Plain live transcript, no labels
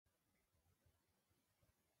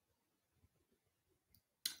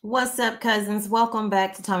What's up, cousins? Welcome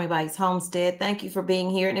back to Tommy Bites Homestead. Thank you for being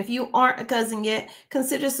here. And if you aren't a cousin yet,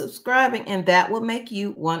 consider subscribing, and that will make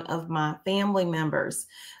you one of my family members.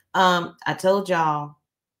 I told y'all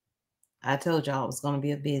it was going to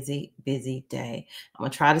be a busy day. I'm going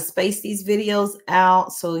to try to space these videos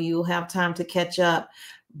out so you'll have time to catch up,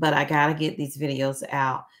 but I got to get these videos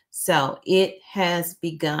out. So it has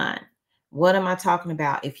begun. What am I talking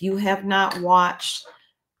about? If you have not watched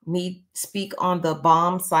me speak on the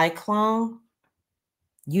bomb cyclone,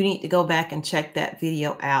 you need to go back and check that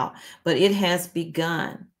video out. But it has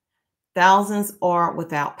begun. Thousands are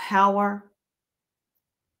without power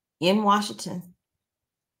in Washington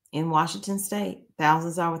State.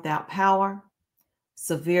 Thousands are without power.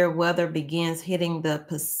 Severe weather begins hitting the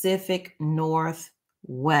Pacific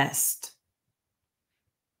Northwest.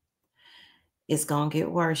 It's going to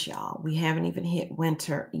get worse, y'all. We haven't even hit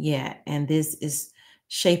winter yet, and this is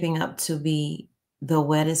shaping up to be the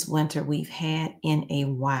wettest winter we've had in a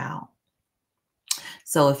while.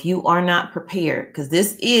 So if you are not prepared, because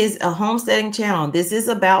this is a homesteading channel, this is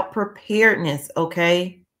about preparedness,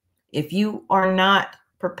 okay? If you are not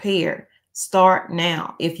prepared, start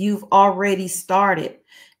now. If you've already started,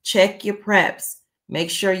 check your preps. Make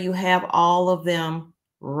sure you have all of them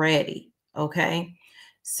ready, okay?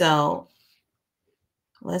 So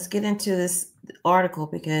let's get into this article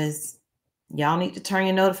because y'all need to turn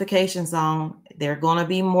your notifications on. There are going to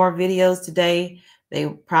be more videos today. They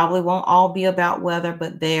probably won't all be about weather,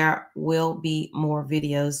 but there will be more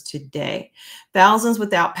videos today. Thousands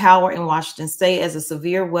without power in Washington State as the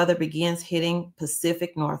severe weather begins hitting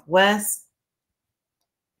Pacific Northwest.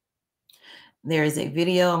 There is a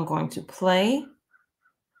video I'm going to play.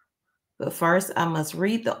 But first, I must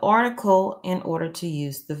read the article in order to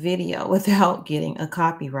use the video without getting a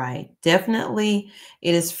copyright. Definitely,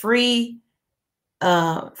 it is free,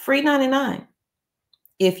 free 99.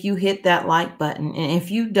 If you hit that like button. And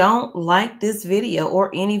if you don't like this video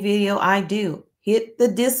or any video I do, hit the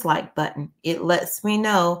dislike button. It lets me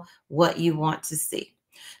know what you want to see.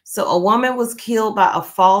 So a woman was killed by a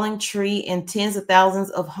falling tree and tens of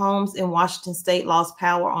thousands of homes in Washington State lost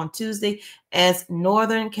power on Tuesday as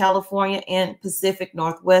Northern California and Pacific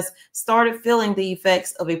Northwest started feeling the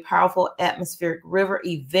effects of a powerful atmospheric river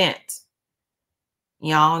event.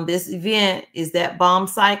 Y'all, and this event is that bomb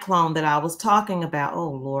cyclone that I was talking about. Oh,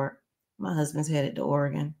 Lord, my husband's headed to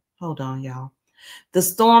Oregon. Hold on, y'all. The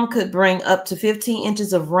storm could bring up to 15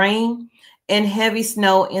 inches of rain and heavy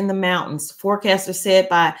snow in the mountains. Forecasters said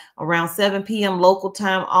by around 7 p.m. local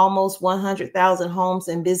time, almost 100,000 homes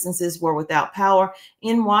and businesses were without power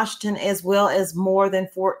in Washington, as well as more than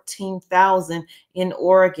 14,000 in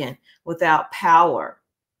Oregon without power.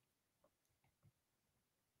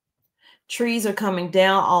 Trees are coming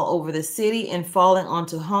down all over the city and falling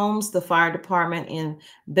onto homes. The fire department in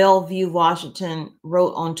Bellevue, Washington,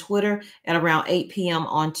 wrote on Twitter at around 8 p.m.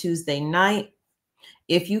 on Tuesday night.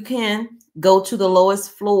 If you can, go to the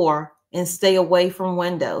lowest floor and stay away from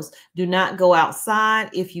windows. Do not go outside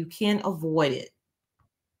if you can avoid it.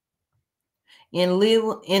 In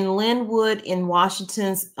Linwood, in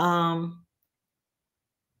Washington's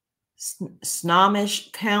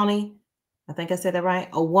Snohomish County, I think I said that right.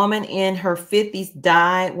 A woman in her 50s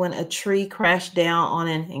died when a tree crashed down on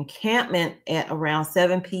an encampment at around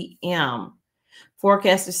 7 p.m.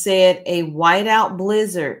 Forecasters said a whiteout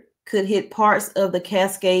blizzard could hit parts of the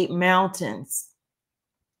Cascade Mountains,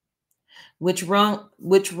 which run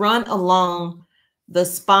along the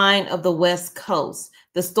spine of the West Coast.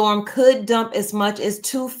 The storm could dump as much as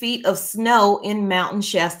 2 feet of snow in Mountain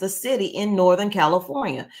Shasta City in Northern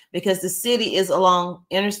California, because the city is along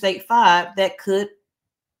Interstate 5 that could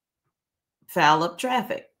foul up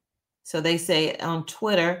traffic. So they say on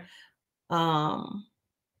Twitter,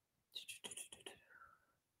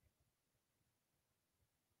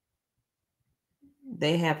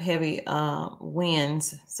 they have heavy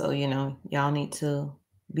winds. So, you know, y'all need to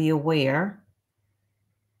be aware.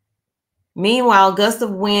 Meanwhile, gusts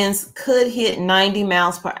of winds could hit 90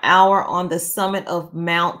 miles per hour on the summit of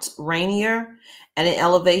Mount Rainier at an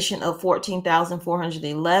elevation of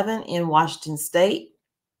 14,411 in Washington State.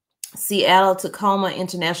 Seattle-Tacoma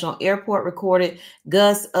International Airport recorded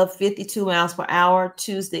gusts of 52 miles per hour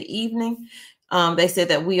Tuesday evening. They said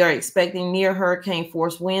that we are expecting near hurricane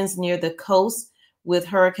force winds near the coast, with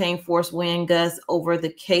hurricane force wind gusts over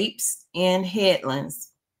the Capes and headlands.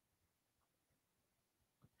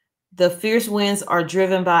 The fierce winds are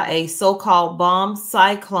driven by a so-called bomb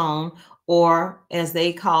cyclone, or as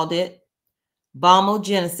they called it,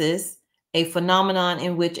 bombogenesis, a phenomenon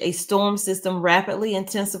in which a storm system rapidly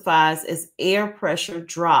intensifies as air pressure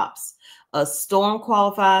drops. A storm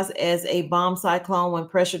qualifies as a bomb cyclone when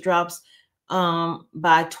pressure drops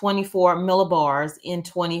by 24 millibars in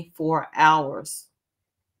 24 hours.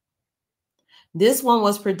 This one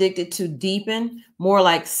was predicted to deepen more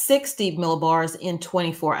like 60 millibars in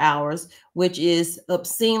 24 hours, which is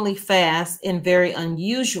obscenely fast and very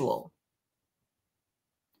unusual.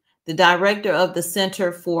 The director of the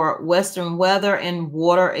Center for Western Weather and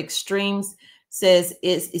Water Extremes says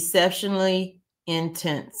it's exceptionally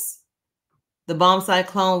intense. The bomb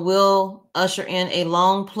cyclone will usher in a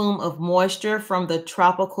long plume of moisture from the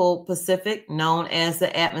tropical Pacific, known as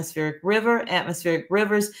the atmospheric river. Atmospheric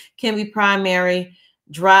rivers can be primary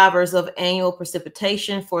drivers of annual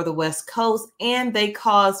precipitation for the West Coast, and they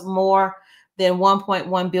cause more than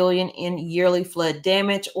 1.1 billion in yearly flood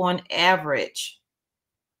damage on average.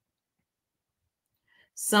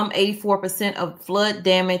 Some 84% of flood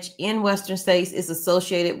damage in Western states is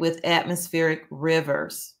associated with atmospheric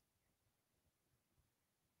rivers.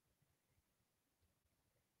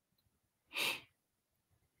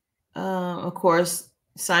 Of course,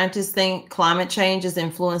 scientists think climate change is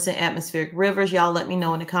influencing atmospheric rivers. Y'all let me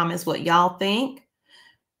know in the comments what y'all think.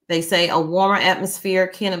 They say a warmer atmosphere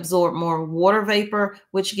can absorb more water vapor,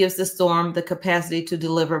 which gives the storm the capacity to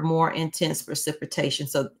deliver more intense precipitation.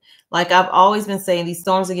 So like I've always been saying, these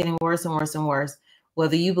storms are getting worse and worse and worse.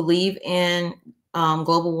 Whether you believe in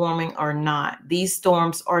global warming or not, these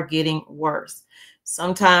storms are getting worse.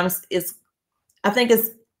 Sometimes I think it's,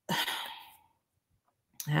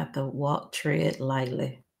 I have to tread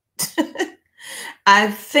lightly. I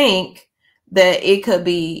think that it could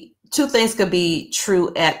be, two things could be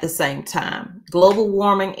true at the same time. Global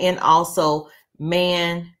warming and also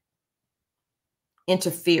man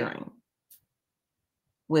interfering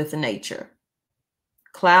with nature.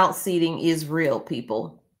 Cloud seeding is real,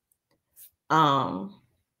 people.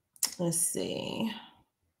 Let's see.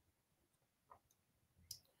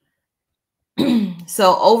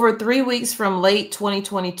 So over 3 weeks from late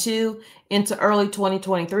 2022 into early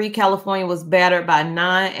 2023, California was battered by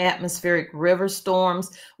 9 atmospheric river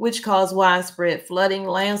storms, which caused widespread flooding,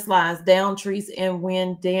 landslides, downed trees, and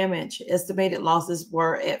wind damage. Estimated losses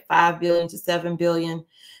were at 5 billion to 7 billion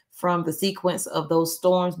from the sequence of those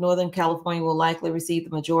storms. Northern California will likely receive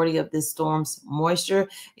the majority of this storm's moisture.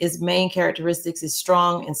 Its main characteristics is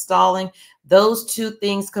strong installing. Those two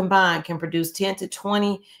things combined can produce 10 to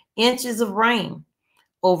 20 inches of rain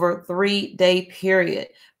over a 3-day period.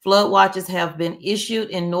 Flood watches have been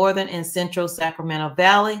issued in northern and central Sacramento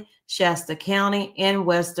Valley, Shasta County, and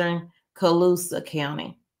western Colusa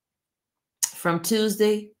County from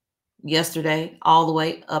Tuesday, yesterday, all the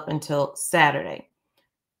way up until Saturday.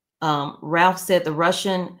 Ralph said the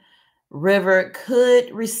Russian River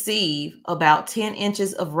could receive about 10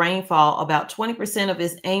 inches of rainfall, about 20% of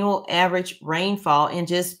its annual average rainfall in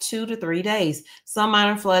just 2 to 3 days. Some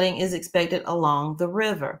minor flooding is expected along the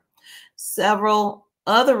river. Several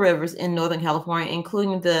other rivers in Northern California,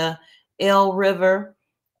 including the El River,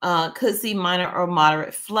 could see minor or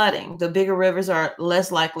moderate flooding. The bigger rivers are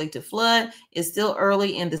less likely to flood. It's still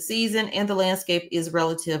early in the season and the landscape is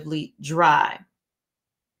relatively dry.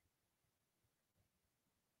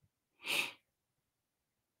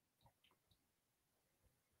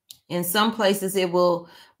 In some places, it will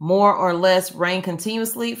more or less rain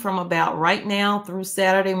continuously from about right now through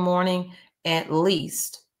Saturday morning at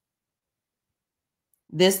least.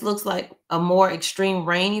 This looks like a more extreme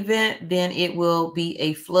rain event, then it will be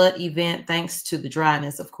a flood event thanks to the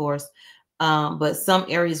dryness, of course. But some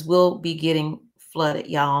areas will be getting flooded,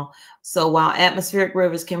 y'all. So while atmospheric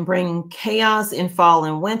rivers can bring chaos in fall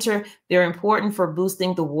and winter, they're important for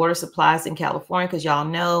boosting the water supplies in California because y'all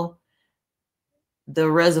know the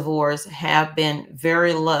reservoirs have been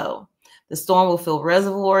very low. The storm will fill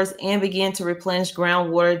reservoirs and begin to replenish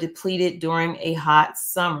groundwater depleted during a hot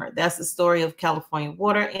summer. That's the story of California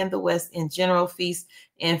water and the West in general, feast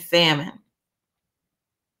and famine.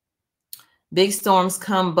 Big storms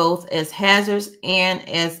come both as hazards and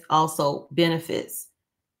as also benefits.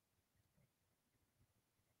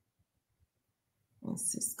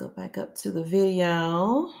 Let's just go back up to the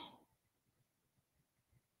video.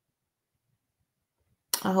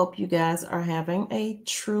 I hope you guys are having a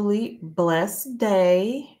truly blessed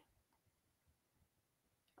day.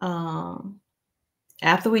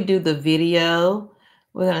 After we do the video,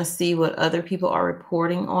 we're going to see what other people are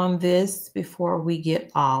reporting on this before we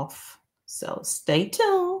get off. So stay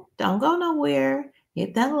tuned. Don't go nowhere.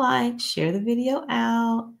 Hit that like, share the video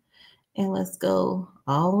out, and let's go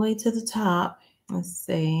all the way to the top. Let's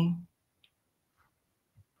see.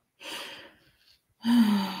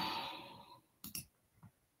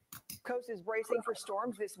 Coast is bracing for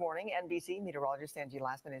storms this morning. NBC meteorologist Angie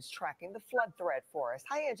Lastman is tracking the flood threat for us.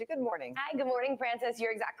 Hi, Angie. Good morning. Hi, good morning, Francis.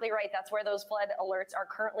 You're exactly right. That's where those flood alerts are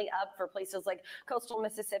currently up for places like coastal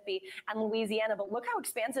Mississippi and Louisiana. But look how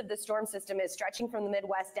expansive this storm system is, stretching from the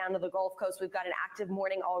Midwest down to the Gulf Coast. We've got an active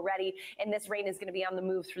morning already, and this rain is going to be on the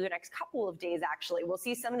move through the next couple of days, actually. We'll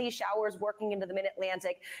see some of these showers working into the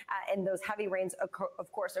mid-Atlantic and those heavy rains,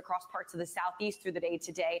 of course, across parts of the southeast through the day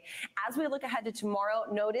today. As we look ahead to tomorrow,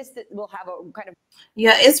 notice that we'll have a kind of...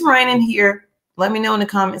 Yeah, it's raining here. Let me know in the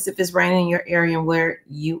comments if it's raining in your area and where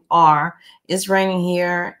you are. It's raining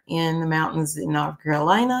here in the mountains in North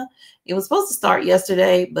Carolina. It was supposed to start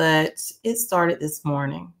yesterday, but it started this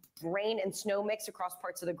morning. Rain and snow mix across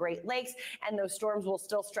parts of the Great Lakes, and those storms will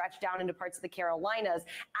still stretch down into parts of the Carolinas.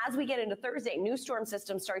 As we get into Thursday, new storm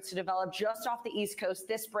system starts to develop just off the East Coast.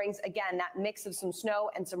 This brings, again, that mix of some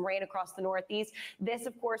snow and some rain across the Northeast. This,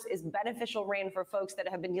 of course, is beneficial rain for folks that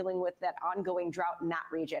have been dealing with that ongoing drought in that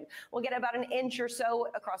region. We'll get about an inch or so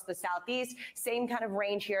across the Southeast. Same kind of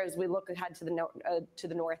range here as we look ahead to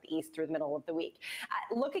the Northeast through the middle of the week.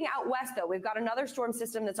 Looking out west, though, we've got another storm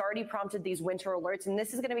system that's already prompted these winter alerts, and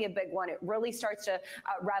this is going to be a big one. It really starts to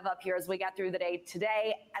rev up here as we get through the day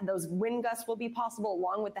today, and those wind gusts will be possible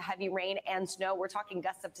along with the heavy rain and snow. We're talking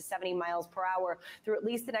gusts up to 70 miles per hour through at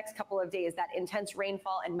least the next couple of days. That intense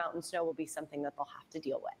rainfall and mountain snow will be something that they'll have to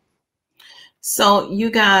deal with. So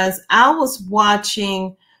you guys, I was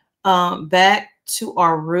watching Back to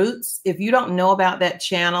Our Roots. If you don't know about that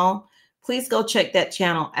channel, please go check that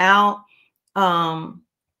channel out.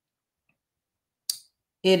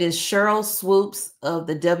 It is Sheryl Swoopes of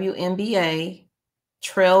the WNBA,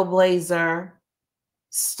 trailblazer,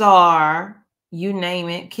 star, you name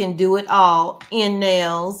it, can do it all in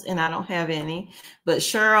nails, and I don't have any. But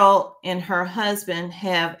Sheryl and her husband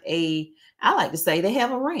have I like to say they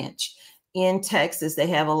have a ranch in Texas. They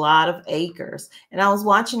have a lot of acres. And I was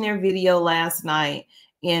watching their video last night,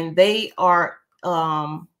 and they are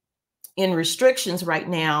in restrictions right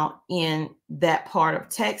now in that part of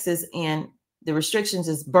Texas, and the restrictions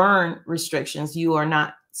is burn restrictions. You are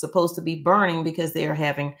not supposed to be burning because they are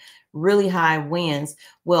having really high winds.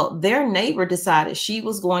 Well, their neighbor decided she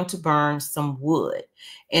was going to burn some wood,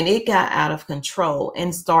 and it got out of control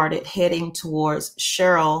and started heading towards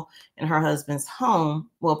Sheryl and her husband's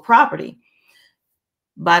home, well, property.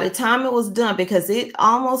 By the time it was done, because it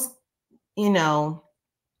almost, you know,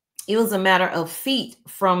 it was a matter of feet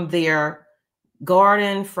from their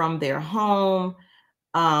garden, from their home.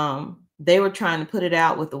 They were trying to put it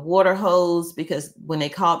out with the water hose, because when they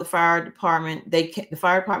called the fire department, the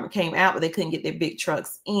fire department came out, but they couldn't get their big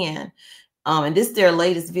trucks in. And this is their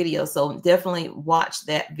latest video. So definitely watch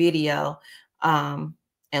that video and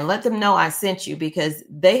let them know I sent you, because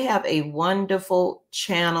they have a wonderful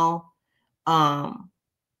channel.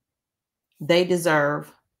 They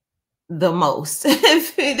deserve the most.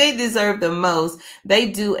 They deserve the most.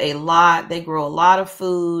 They do a lot. They grow a lot of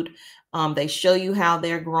food. They show you how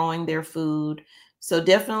they're growing their food. So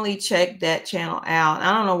definitely check that channel out.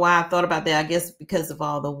 I don't know why I thought about that. I guess because of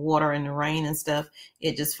all the water and the rain and stuff,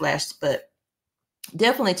 it just flashed, but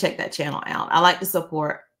definitely check that channel out. I like to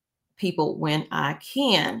support people when I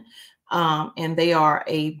can. And they are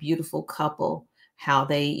a beautiful couple, how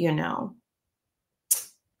they, you know,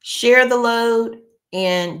 share the load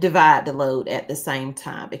and divide the load at the same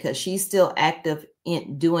time, because she's still active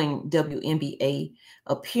in doing WNBA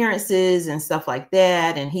appearances and stuff like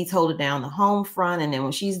that, and he's holding down the home front, and then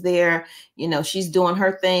when she's there, you know, she's doing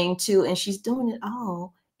her thing too, and she's doing it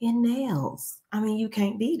all in nails. I mean, you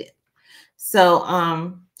can't beat it.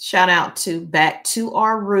 So shout out to Back to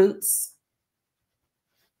Our Roots.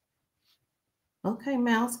 Okay,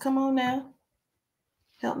 Mouse, come on now,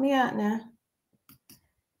 help me out now.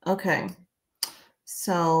 Okay,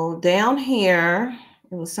 so down here,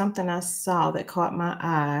 it was something I saw that caught my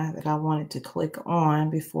eye that I wanted to click on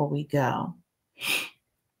before we go.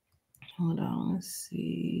 Hold on, let's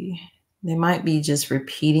see. They might be just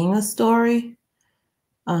repeating a story.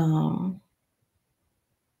 I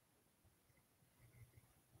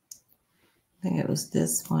think it was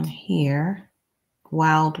this one here.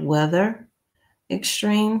 Wild weather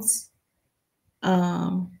extremes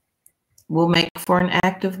will make for an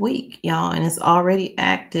active week, y'all, and it's already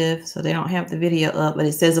active, so they don't have the video up, but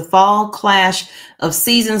it says a fall clash of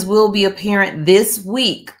seasons will be apparent this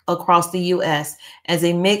week across the U.S. as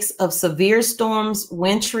a mix of severe storms,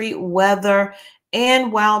 wintry weather,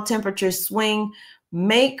 and wild temperatures swing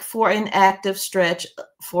make for an active stretch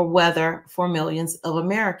for weather for millions of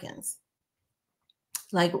Americans.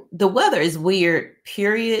 Like, the weather is weird,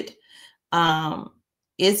 period.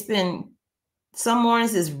 It's been some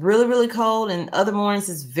mornings it's really, really cold, and other mornings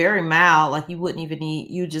it's very mild. Like you wouldn't even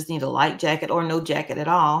you just need a light jacket or no jacket at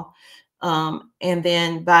all. And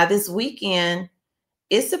then by this weekend,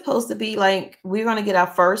 it's supposed to be like we're going to get our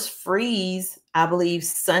first freeze, I believe,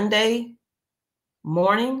 Sunday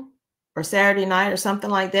morning or Saturday night or something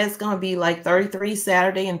like that. It's going to be like 33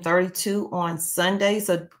 Saturday and 32 on Sunday.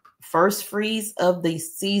 So first freeze of the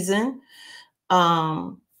season.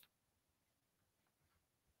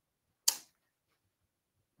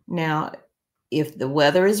 Now, if the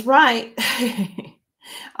weather is right,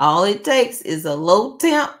 all it takes is a low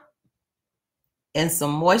temp and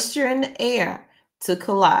some moisture in the air to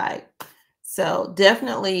collide. So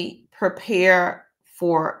definitely prepare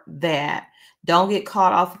for that. Don't get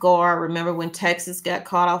caught off guard. Remember when Texas got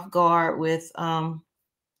caught off guard with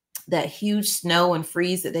that huge snow and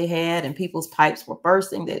freeze that they had, and people's pipes were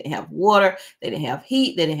bursting. They didn't have water. They didn't have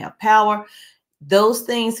heat. They didn't have power. Those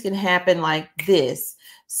things can happen like this.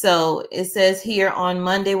 So it says here on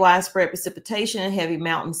Monday, widespread precipitation and heavy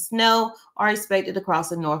mountain snow are expected across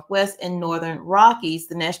the Northwest and Northern Rockies.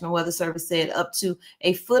 The National Weather Service said up to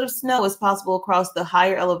a foot of snow is possible across the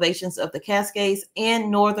higher elevations of the Cascades and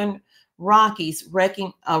Northern Rockies,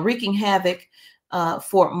 wreaking havoc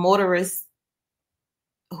for motorists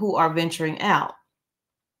who are venturing out.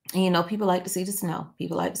 And, you know, people like to see the snow.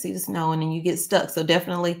 People like to see the snow, and then you get stuck. So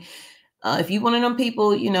definitely, if you're one of them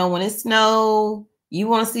people, you know, when it's snow, you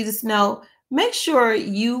want to see the snow, make sure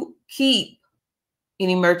you keep an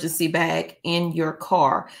emergency bag in your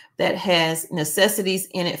car that has necessities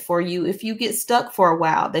in it for you. If you get stuck for a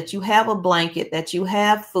while, that you have a blanket, that you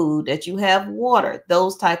have food, that you have water,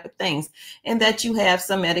 those type of things, and that you have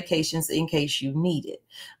some medications in case you need it.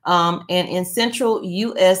 And in central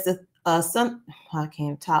U.S., I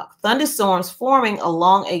can't talk. Thunderstorms forming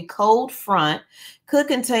along a cold front could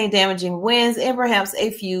contain damaging winds and perhaps a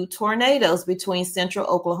few tornadoes between central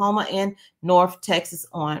Oklahoma and North Texas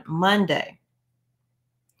on Monday.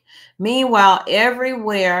 Meanwhile,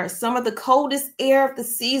 everywhere, some of the coldest air of the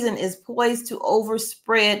season is poised to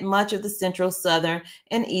overspread much of the central, southern,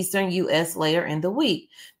 and eastern U.S. later in the week.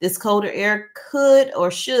 This colder air could or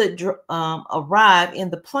should arrive in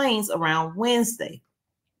the plains around Wednesday,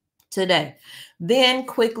 today, then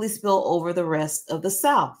quickly spill over the rest of the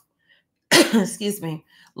South. Excuse me,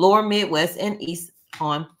 lower Midwest and East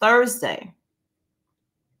on Thursday.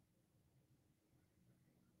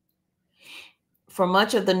 For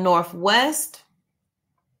much of the Northwest,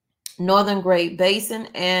 Northern Great Basin,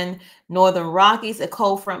 and Northern Rockies, a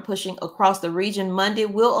cold front pushing across the region Monday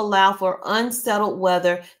will allow for unsettled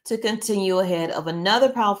weather to continue ahead of another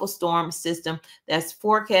powerful storm system that's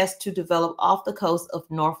forecast to develop off the coast of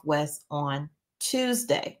Northwest on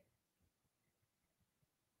Tuesday.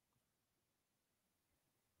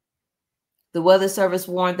 The Weather Service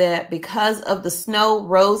warned that because of the snow,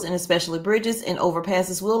 roads and especially bridges and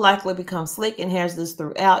overpasses will likely become slick and hazardous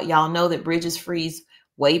throughout. Y'all know that bridges freeze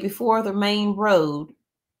way before the main road.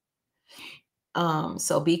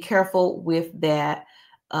 So be careful with that.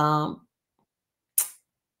 That's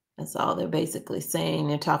all they're basically saying.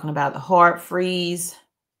 They're talking about the hard freeze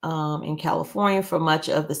in California for much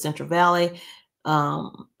of the Central Valley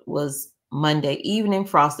was Monday evening.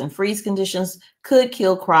 Frost and freeze conditions could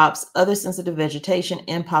kill crops, other sensitive vegetation,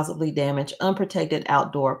 and possibly damage unprotected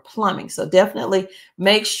outdoor plumbing. So definitely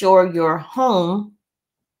make sure your home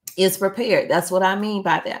is prepared. That's what I mean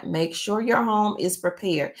by that. Make sure your home is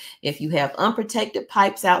prepared. If you have unprotected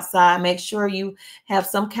pipes outside, make sure you have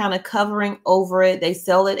some kind of covering over it. They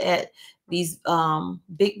sell it at these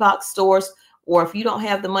big box stores, or if you don't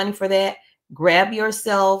have the money for that, grab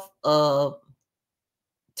yourself a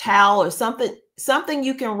towel or something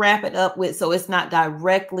you can wrap it up with so it's not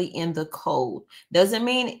directly in the cold. Doesn't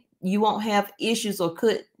mean you won't have issues or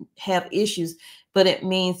could have issues, but it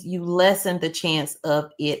means you lessen the chance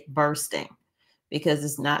of it bursting because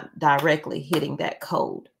it's not directly hitting that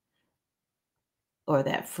cold or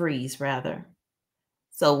that freeze rather.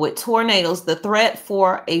 So with tornadoes, the threat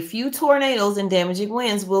for a few tornadoes and damaging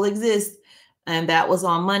winds will exist. And that was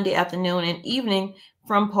on Monday afternoon and evening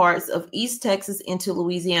from parts of East Texas into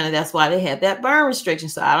Louisiana. That's why they had that burn restriction.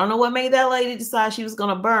 So I don't know what made that lady decide she was going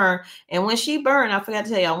to burn. And when she burned, I forgot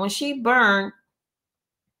to tell y'all, when she burned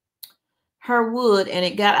her wood and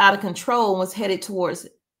it got out of control and was headed towards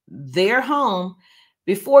their home,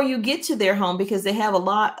 before you get to their home, because they have a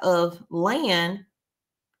lot of land,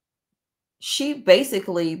 she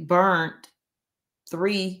basically burnt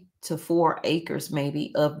 3 to 4 acres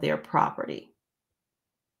maybe of their property.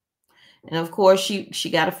 And of course,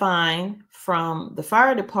 she got a fine from the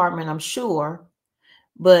fire department, I'm sure.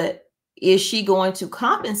 But is she going to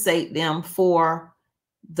compensate them for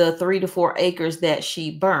the 3 to 4 acres that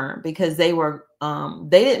she burned, because they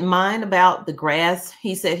didn't mind about the grass.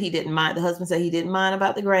 He said he didn't mind. The husband said he didn't mind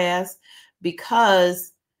about the grass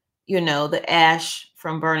because, you know, the ash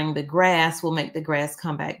from burning the grass will make the grass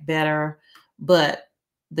come back better. But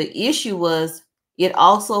the issue was it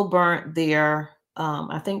also burnt their,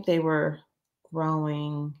 I think they were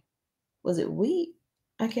growing, was it wheat?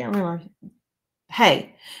 I can't remember.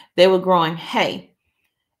 Hay. They were growing hay,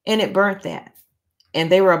 and it burnt that. And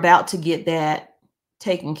they were about to get that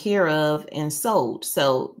taken care of and sold.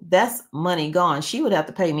 So that's money gone. She would have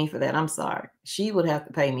to pay me for that. I'm sorry. She would have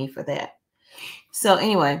to pay me for that. So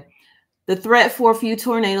anyway, the threat for a few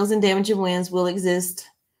tornadoes and damaging winds will exist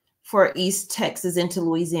for East Texas into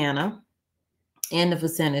Louisiana and the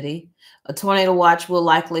vicinity. A tornado watch will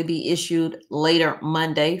likely be issued later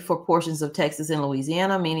Monday for portions of Texas and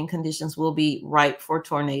Louisiana, meaning conditions will be ripe for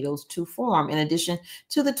tornadoes to form. In addition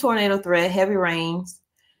to the tornado threat, heavy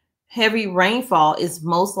rainfall is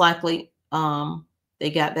most likely,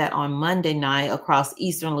 they got that on Monday night across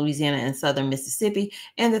eastern Louisiana and southern Mississippi,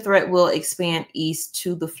 and the threat will expand east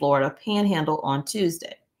to the Florida Panhandle on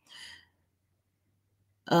Tuesday.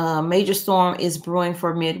 A major storm is brewing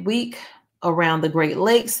for midweek around the Great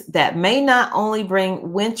Lakes that may not only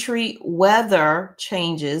bring wintry weather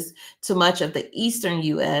changes to much of the eastern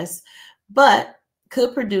U.S., but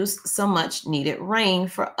could produce some much needed rain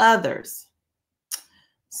for others.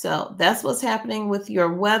 So that's what's happening with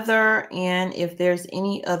your weather. And if there's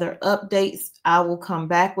any other updates, I will come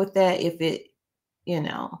back with that if it, you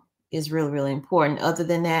know, is really, really important. Other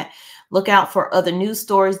than that, look out for other news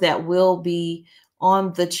stories that will be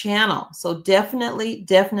on the channel. So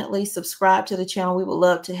definitely subscribe to the channel. We would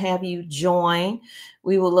love to have you join.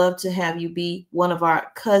 We would love to have you be one of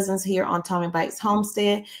our cousins here on Tommy Bites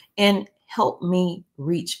Homestead and help me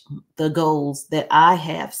reach the goals that I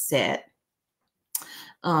have set.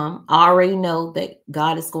 I already know that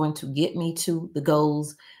God is going to get me to the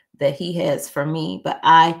goals that he has for me, but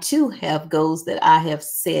I too have goals that I have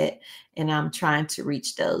set, and I'm trying to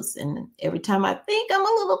reach those. And every time I think I'm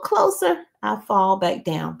a little closer, I fall back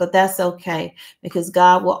down, but that's okay, because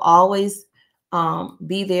God will always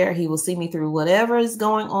be there. He will see me through whatever is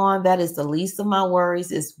going on. That is the least of my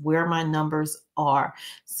worries, is where my numbers are.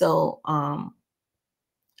 So,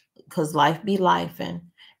 because life be life,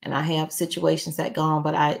 and I have situations that go on,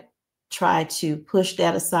 but I try to push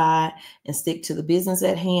that aside and stick to the business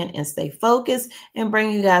at hand and stay focused and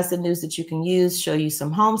bring you guys the news that you can use, show you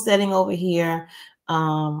some homesteading over here,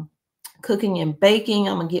 cooking and baking.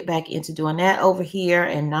 I'm going to get back into doing that over here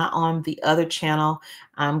and not on the other channel.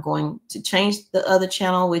 I'm going to change the other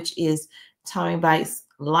channel, which is Tommy Bites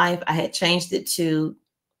Life. I had changed it to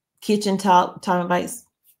Kitchen Talk, Tommy Bites.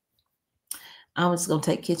 I'm just going to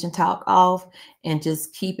take Kitchen Talk off and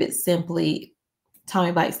just keep it simply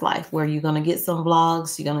Tommy Bites Life, where you're going to get some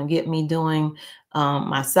vlogs. You're going to get me doing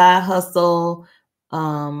my side hustle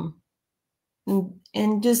and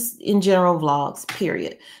just in general vlogs,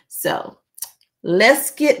 period. So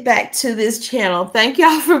let's get back to this channel. Thank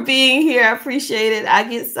y'all for being here. I appreciate it. I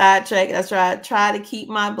get sidetracked. I try to keep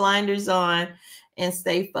my blinders on and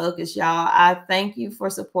stay focused, y'all. I thank you for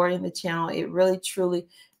supporting the channel. It really, truly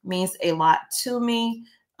means a lot to me.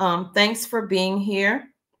 Thanks for being here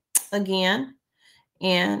again.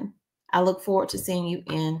 And I look forward to seeing you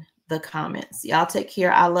in the comments. Y'all take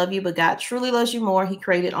care. I love you, but God truly loves you more. He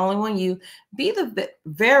created only one you. Be the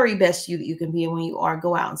very best you that you can be. And when you are,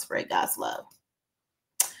 go out and spread God's love.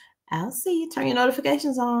 I'll see you. Turn your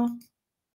notifications on.